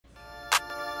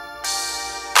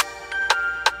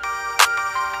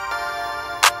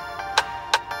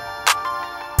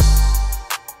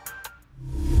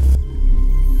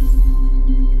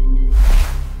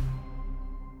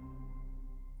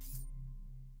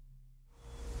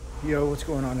Yo, what's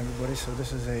going on, everybody? So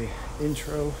this is a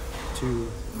intro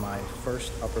to my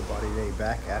first upper body day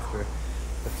back after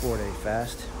the 4-day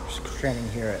fast. We're training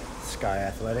here at Sky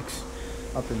Athletics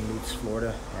up in Lutz,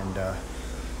 Florida, and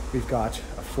we've got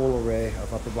a full array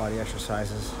of upper body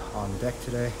exercises on deck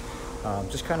today.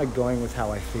 Just kind of going with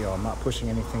how I feel. I'm not pushing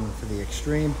anything to the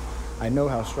extreme. I know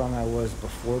how strong I was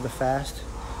before the fast,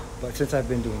 but since I've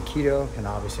been doing keto, and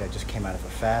obviously I just came out of a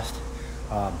fast,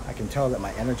 I can tell that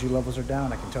my energy levels are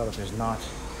down. I can tell that there's not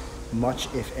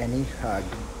much, if any,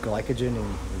 glycogen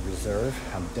in reserve.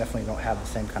 I definitely don't have the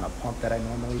same kind of pump that I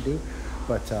normally do.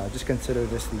 But just consider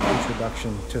this the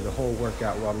introduction to the whole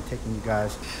workout, where I'll be taking you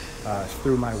guys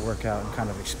through my workout and kind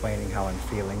of explaining how I'm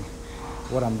feeling,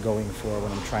 what I'm going for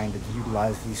when I'm trying to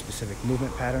utilize these specific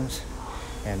movement patterns.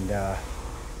 And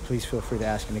please feel free to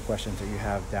ask any questions that you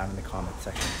have down in the comment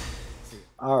section.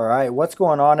 All right, what's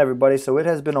going on, everybody? So it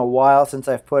has been a while since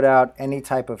I've put out any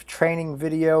type of training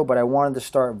video, but I wanted to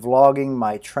start vlogging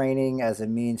my training as a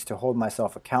means to hold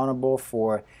myself accountable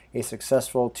for a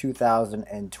successful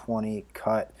 2020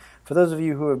 cut. For those of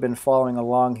you who have been following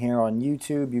along here on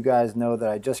YouTube, you guys know that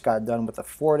I just got done with a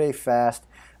 4-day fast,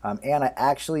 and I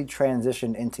actually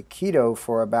transitioned into keto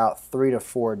for about 3 to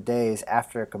 4 days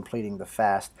after completing the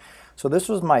fast. So this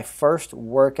was my first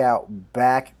workout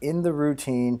back in the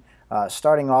routine.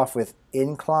 Starting off with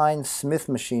incline Smith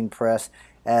machine press.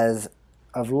 As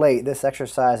of late, this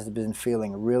exercise has been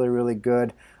feeling really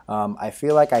good. I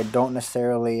feel like I don't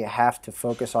necessarily have to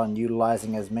focus on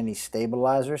utilizing as many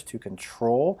stabilizers to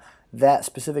control that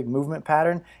specific movement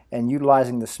pattern, and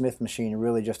utilizing the Smith machine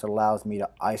really just allows me to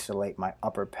isolate my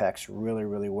upper pecs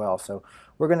really well. So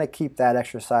we're going to keep that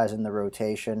exercise in the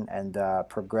rotation and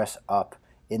progress up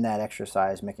in that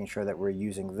exercise, making sure that we're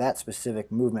using that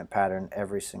specific movement pattern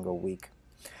every single week.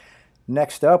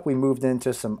 Next up, we moved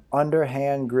into some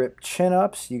underhand grip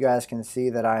chin-ups. You guys can see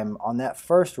that I'm on that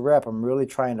first rep, I'm really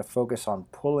trying to focus on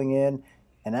pulling in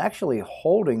and actually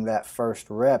holding that first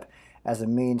rep as a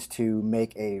means to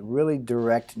make a really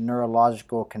direct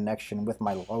neurological connection with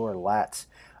my lower lats.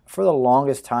 For the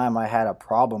longest time, I had a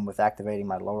problem with activating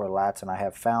my lower lats, and I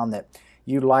have found that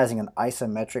utilizing an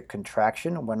isometric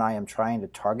contraction when I am trying to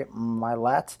target my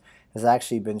lats has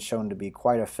actually been shown to be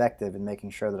quite effective in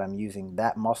making sure that I'm using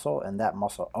that muscle and that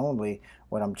muscle only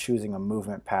when I'm choosing a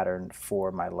movement pattern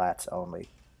for my lats only.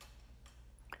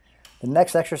 The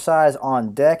next exercise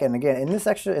on deck, and again in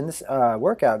this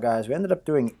workout, guys, we ended up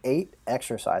doing 8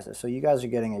 exercises, so you guys are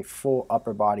getting a full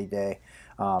upper body day.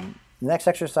 The next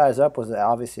exercise up was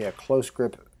obviously a close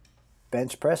grip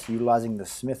bench press utilizing the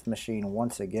Smith machine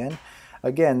once again.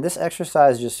 Again, this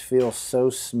exercise just feels so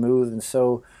smooth and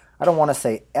so, I don't want to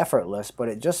say effortless, but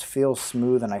it just feels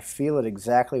smooth, and I feel it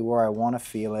exactly where I want to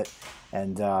feel it.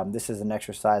 And this is an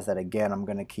exercise that, again, I'm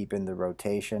going to keep in the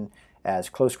rotation, as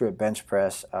close grip bench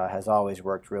press has always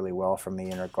worked really well for me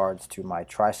in regards to my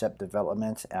tricep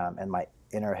development and my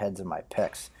inner heads of my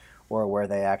pecs, or where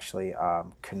they actually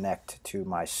connect to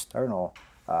my sternal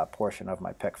portion of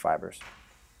my pec fibers.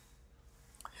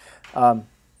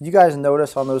 You guys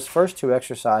notice on those first 2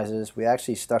 exercises, we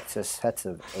actually stuck to sets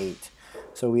of 8.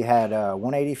 So we had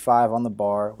 185 on the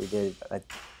bar, we did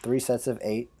 3 sets of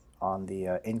 8 on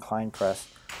the incline press,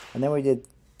 and then we did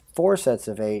 4 sets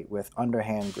of 8 with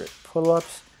underhand grip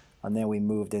pull-ups, and then we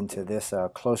moved into this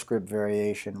close grip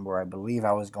variation where I believe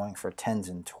I was going for 10s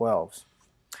and 12s.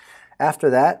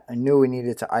 After that, I knew we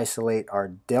needed to isolate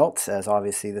our delts, as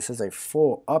obviously this is a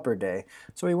full upper day.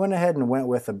 So we went ahead and went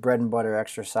with a bread and butter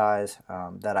exercise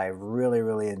that I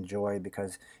really enjoy,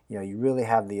 because you really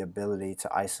have the ability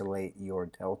to isolate your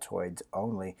deltoids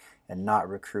only and not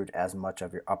recruit as much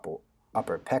of your upper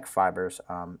pec fibers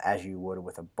as you would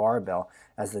with a barbell,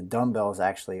 as the dumbbells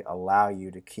actually allow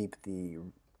you to keep the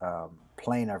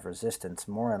plane of resistance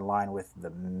more in line with the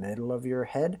middle of your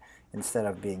head instead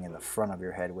of being in the front of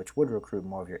your head, which would recruit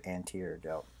more of your anterior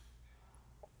delt.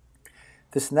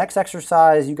 This next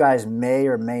exercise you guys may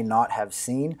or may not have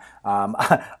seen.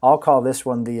 I'll call this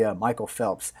one the Michael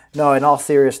Phelps. No, in all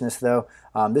seriousness though,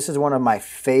 this is one of my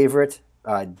favorite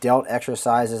delt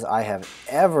exercises I have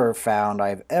ever found,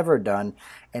 I've ever done,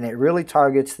 and it really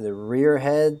targets the rear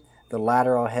head, the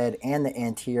lateral head, and the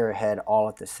anterior head all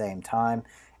at the same time.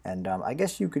 And I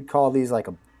guess you could call these like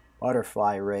a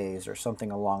butterfly raise or something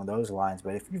along those lines.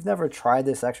 But if you've never tried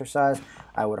this exercise,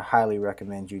 I would highly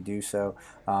recommend you do so.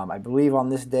 I believe on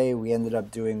this day we ended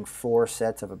up doing 4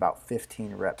 sets of about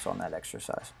 15 reps on that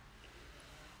exercise.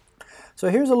 So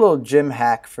here's a little gym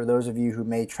hack for those of you who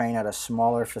may train at a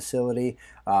smaller facility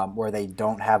where they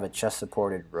don't have a chest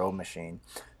supported row machine.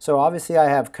 So obviously I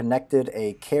have connected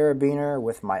a carabiner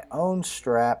with my own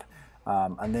strap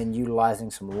and then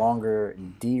utilizing some longer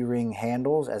D-ring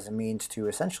handles as a means to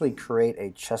essentially create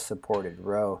a chest-supported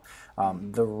row.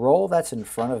 The roll that's in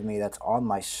front of me, that's on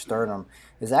my sternum,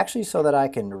 is actually so that I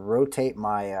can rotate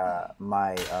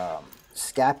my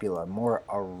scapula more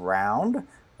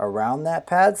around that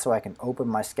pad, so I can open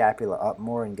my scapula up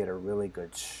more and get a really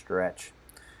good stretch.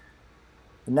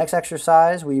 The next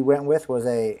exercise we went with was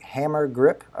a hammer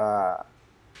grip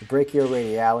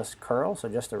brachioradialis curl, so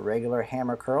just a regular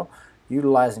hammer curl,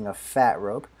 utilizing a fat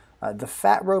rope. The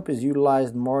fat rope is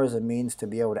utilized more as a means to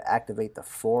be able to activate the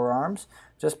forearms,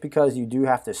 just because you do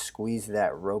have to squeeze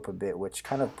that rope a bit, which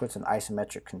kind of puts an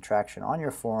isometric contraction on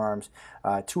your forearms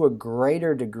to a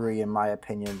greater degree, in my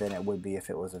opinion, than it would be if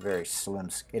it was a very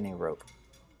slim, skinny rope.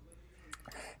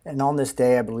 And on this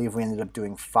day, I believe we ended up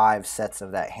doing 5 sets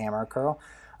of that hammer curl.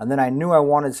 And then I knew I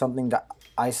wanted something to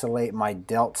isolate my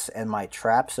delts and my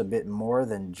traps a bit more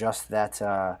than just that,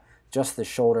 just the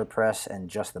shoulder press and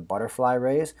just the butterfly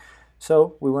raise.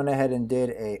 So we went ahead and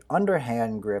did a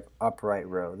underhand grip upright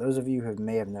row. Those of you who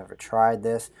may have never tried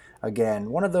this, again,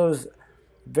 one of those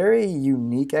very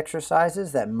unique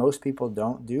exercises that most people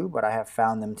don't do, but I have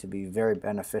found them to be very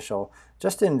beneficial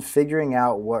just in figuring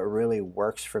out what really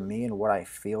works for me and what I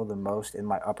feel the most in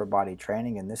my upper body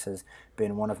training. And this has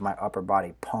been one of my upper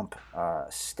body pump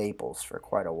staples for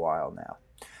quite a while now.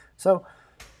 So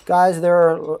guys, there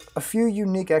are a few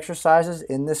unique exercises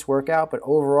in this workout, but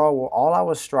overall, all I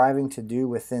was striving to do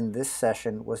within this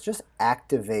session was just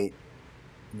activate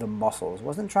the muscles.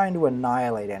 Wasn't trying to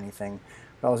annihilate anything,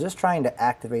 but I was just trying to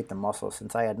activate the muscles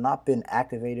since I had not been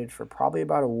activated for probably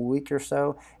about a week or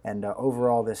so, and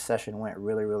overall this session went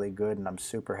really good, and I'm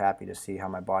super happy to see how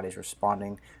my body's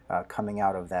responding coming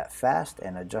out of that fast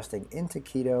and adjusting into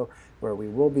keto, where we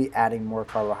will be adding more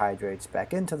carbohydrates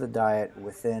back into the diet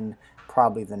within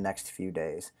probably the next few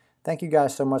days. Thank you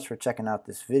guys so much for checking out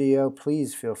this video.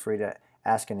 Please feel free to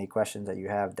ask any questions that you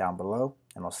have down below,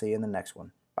 and I'll see you in the next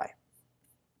one.